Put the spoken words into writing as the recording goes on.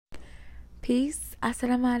Peace,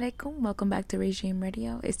 assalamu alaikum. Welcome back to Regime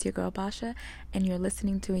Radio. It's your girl Basha, and you're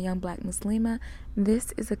listening to a young black Muslima.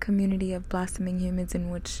 This is a community of blossoming humans in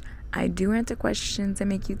which I do answer questions and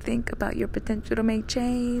make you think about your potential to make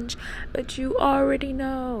change, but you already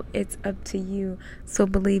know it's up to you. So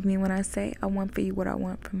believe me when I say I want for you what I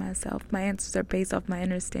want for myself. My answers are based off my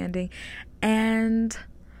understanding and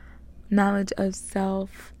knowledge of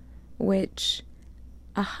self, which,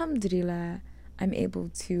 alhamdulillah, I'm able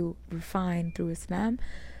to refine through Islam.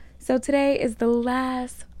 So today is the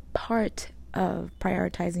last part of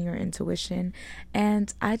prioritizing your intuition,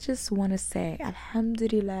 and I just want to say,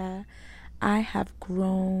 alhamdulillah, I have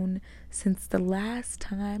grown since the last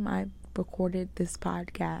time I recorded this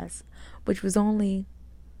podcast, which was only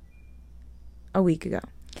a week ago.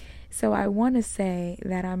 So I want to say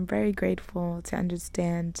that I'm very grateful to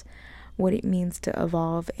understand what it means to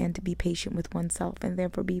evolve and to be patient with oneself and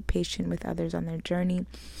therefore be patient with others on their journey.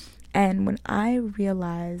 And when I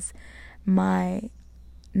realize my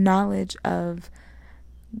knowledge of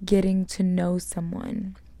getting to know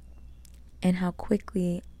someone and how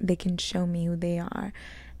quickly they can show me who they are,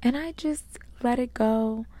 and I just let it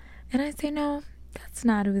go and I say, no, that's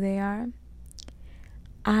not who they are,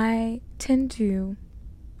 I tend to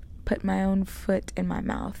put my own foot in my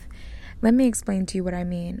mouth. Let me explain to you what I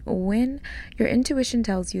mean. When your intuition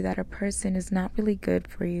tells you that a person is not really good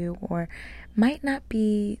for you or might not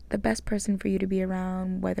be the best person for you to be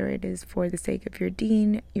around, whether it is for the sake of your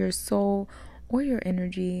deen, your soul, or your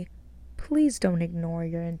energy, please don't ignore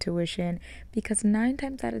your intuition, because 9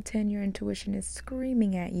 times out of 10, your intuition is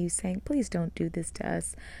screaming at you saying, please don't do this to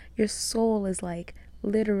us. Your soul is like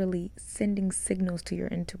literally sending signals to your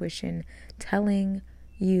intuition, telling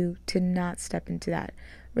you to not step into that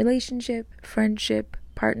relationship, friendship,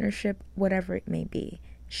 partnership, whatever it may be,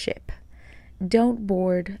 ship. Don't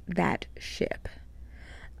board that ship.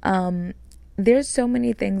 There's so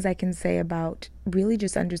many things I can say about really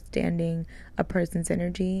just understanding a person's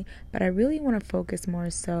energy, but I really want to focus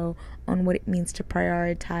more so on what it means to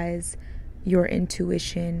prioritize your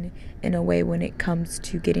intuition in a way when it comes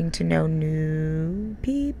to getting to know new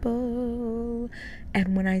people.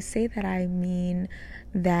 And when I say that, I mean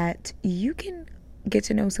that you can get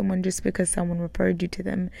to know someone just because someone referred you to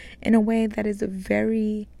them in a way that is a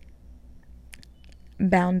very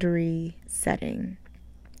boundary setting,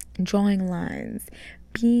 drawing lines,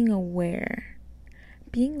 being aware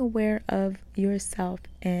of yourself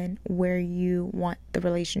and where you want the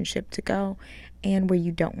relationship to go and where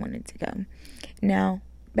you don't want it to go. Now,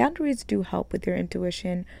 boundaries do help with your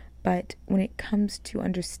intuition, but when it comes to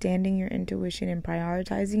understanding your intuition and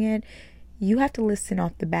prioritizing it, you have to listen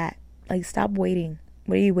off the bat. Like, stop waiting.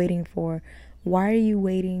 What are you waiting for? Why are you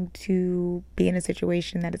waiting to be in a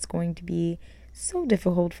situation that is going to be so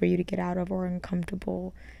difficult for you to get out of or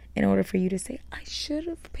uncomfortable in order for you to say, I should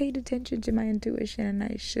have paid attention to my intuition and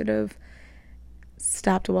I should have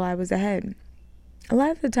stopped while I was ahead? A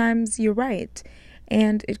lot of the times you're right,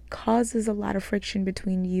 and it causes a lot of friction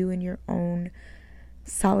between you and your own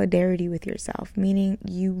solidarity with yourself, meaning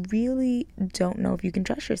you really don't know if you can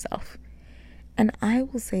trust yourself. And I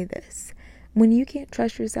will say this, when you can't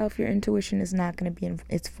trust yourself, your intuition is not going to be in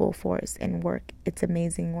its full force and work its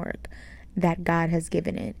amazing work that God has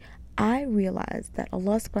given it. I realize that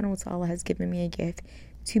Allah subhanahu wa ta'ala has given me a gift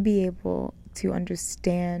to be able to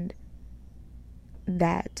understand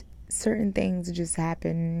that certain things just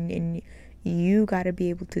happen, and you got to be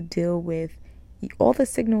able to deal with all the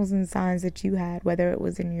signals and signs that you had, whether it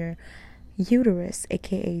was in your uterus,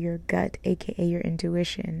 aka your gut, aka your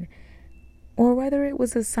intuition, or whether it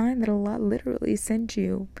was a sign that Allah literally sent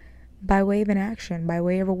you by way of an action, by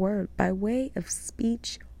way of a word, by way of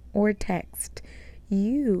speech or text.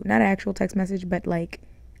 You, not an actual text message, but like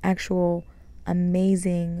actual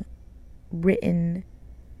amazing written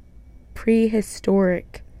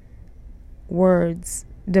prehistoric words,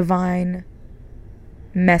 divine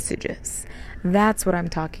messages. That's what I'm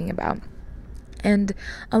talking about. And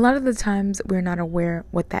a lot of the times we're not aware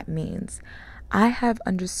what that means. I have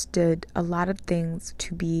understood a lot of things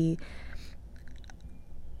to be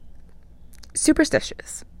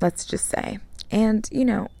superstitious, let's just say. And,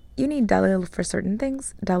 you need dalil for certain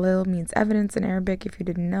things. Dalil means evidence in Arabic, if you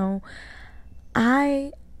didn't know.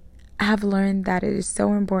 I have learned that it is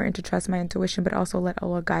so important to trust my intuition, but also let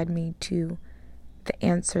Allah guide me to the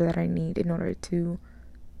answer that I need in order to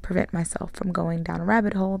prevent myself from going down a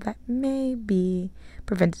rabbit hole that may be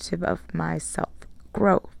preventative of my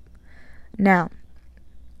self-growth. Now,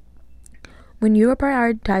 when you are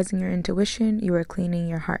prioritizing your intuition, you are cleaning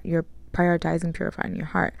your heart. You're prioritizing purifying your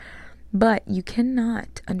heart. But you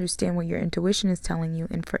cannot understand what your intuition is telling you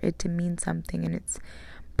and for it to mean something, and it's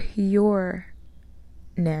pureness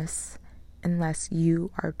unless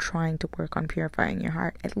you are trying to work on purifying your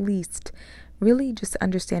heart. At least really just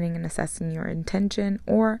understanding and assessing your intention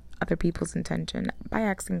or other people's intention by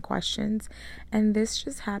asking questions. And this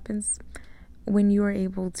just happens when you are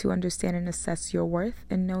able to understand and assess your worth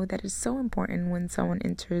and know that it's so important when someone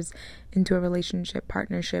enters into a relationship,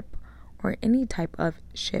 partnership, or any type of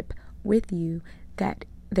ship with you, that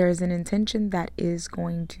there is an intention that is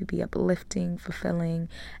going to be uplifting, fulfilling,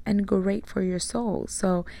 and great for your soul.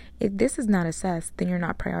 So if this is not assessed, then you're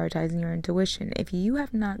not prioritizing your intuition. If you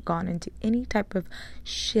have not gone into any type of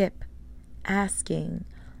ship asking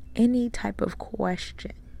any type of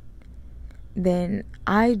question, then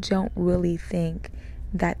I don't really think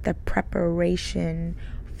that the preparation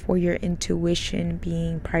for your intuition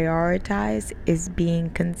being prioritized is being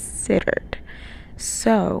considered.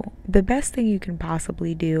 So the best thing you can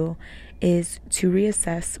possibly do is to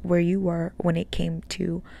reassess where you were when it came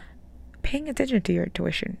to paying attention to your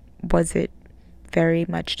intuition. Was it very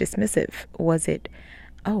much dismissive? Was it,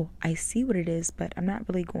 oh, I see what it is, but I'm not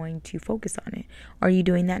really going to focus on it? Are you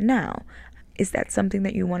doing that now? Is that something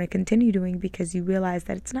that you want to continue doing because you realize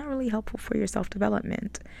that it's not really helpful for your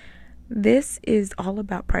self-development? This is all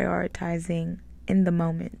about prioritizing in the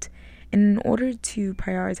moment. And in order to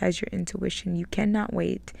prioritize your intuition, you cannot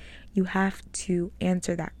wait. You have to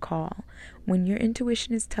answer that call. When your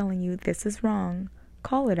intuition is telling you this is wrong,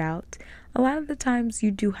 call it out. A lot of the times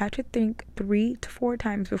you do have to think 3 to 4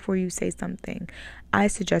 times before you say something. I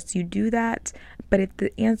suggest you do that, but if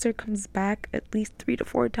the answer comes back at least 3 to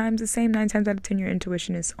 4 times the same, 9 times out of 10 your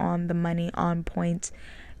intuition is on the money, on point.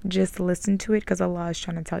 Just listen to it because Allah is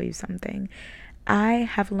trying to tell you something. I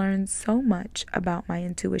have learned so much about my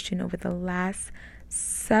intuition over the last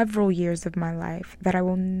several years of my life that I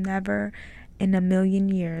will never in a million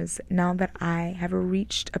years, now that I have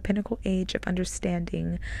reached a pinnacle age of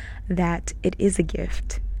understanding that it is a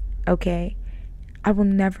gift, okay? I will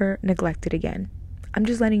never neglect it again. I'm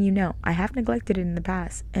just letting you know, I have neglected it in the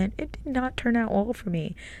past, and it did not turn out well for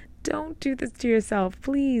me. Don't do this to yourself,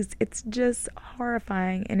 please. It's just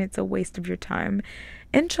horrifying, and it's a waste of your time.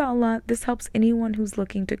 Inshallah, this helps anyone who's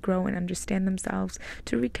looking to grow and understand themselves,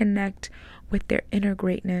 to reconnect with their inner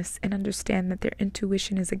greatness and understand that their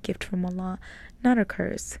intuition is a gift from Allah, not a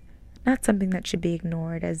curse, not something that should be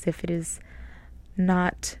ignored as if it is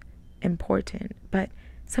not important, but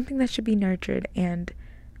something that should be nurtured and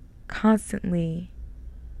constantly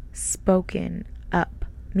spoken up.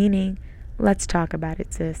 Meaning, let's talk about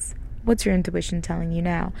it, sis. What's your intuition telling you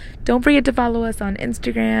now? Don't forget to follow us on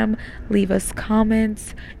Instagram. Leave us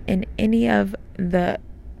comments in any of the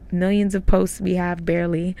millions of posts we have,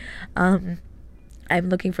 barely. I'm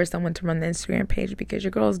looking for someone to run the Instagram page because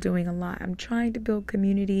your girl is doing a lot. I'm trying to build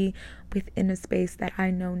community within a space that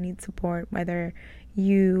I know needs support, whether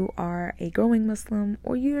you are a growing Muslim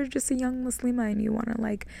or you're just a young Muslimah and you want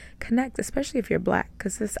to connect, especially if you're Black,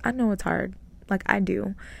 because I know it's hard. I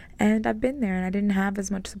do, and I've been there, and I didn't have as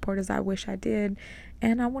much support as I wish I did,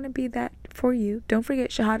 and I want to be that for you. Don't forget,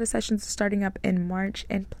 Shahada sessions are starting up in March,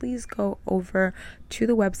 and please go over to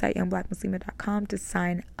the website youngblackmuslimah.com to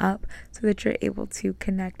sign up so that you're able to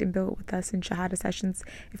connect and build with us in Shahada sessions.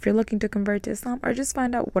 If you're looking to convert to Islam, or just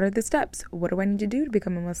find out what are the steps, what do I need to do to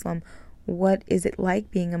become a Muslim, what is it like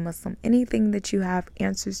being a Muslim, anything that you have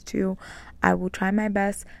answers to, I will try my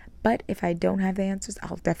best. But if I don't have the answers,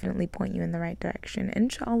 I'll definitely point you in the right direction.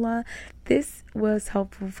 Inshallah, this was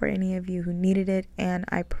helpful for any of you who needed it. And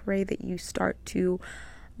I pray that you start to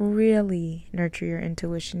really nurture your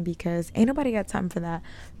intuition, because ain't nobody got time for that.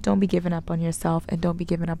 Don't be giving up on yourself, and don't be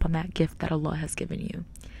giving up on that gift that Allah has given you.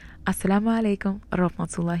 Assalamu alaikum wa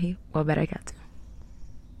rahmatullahi wa barakatuh.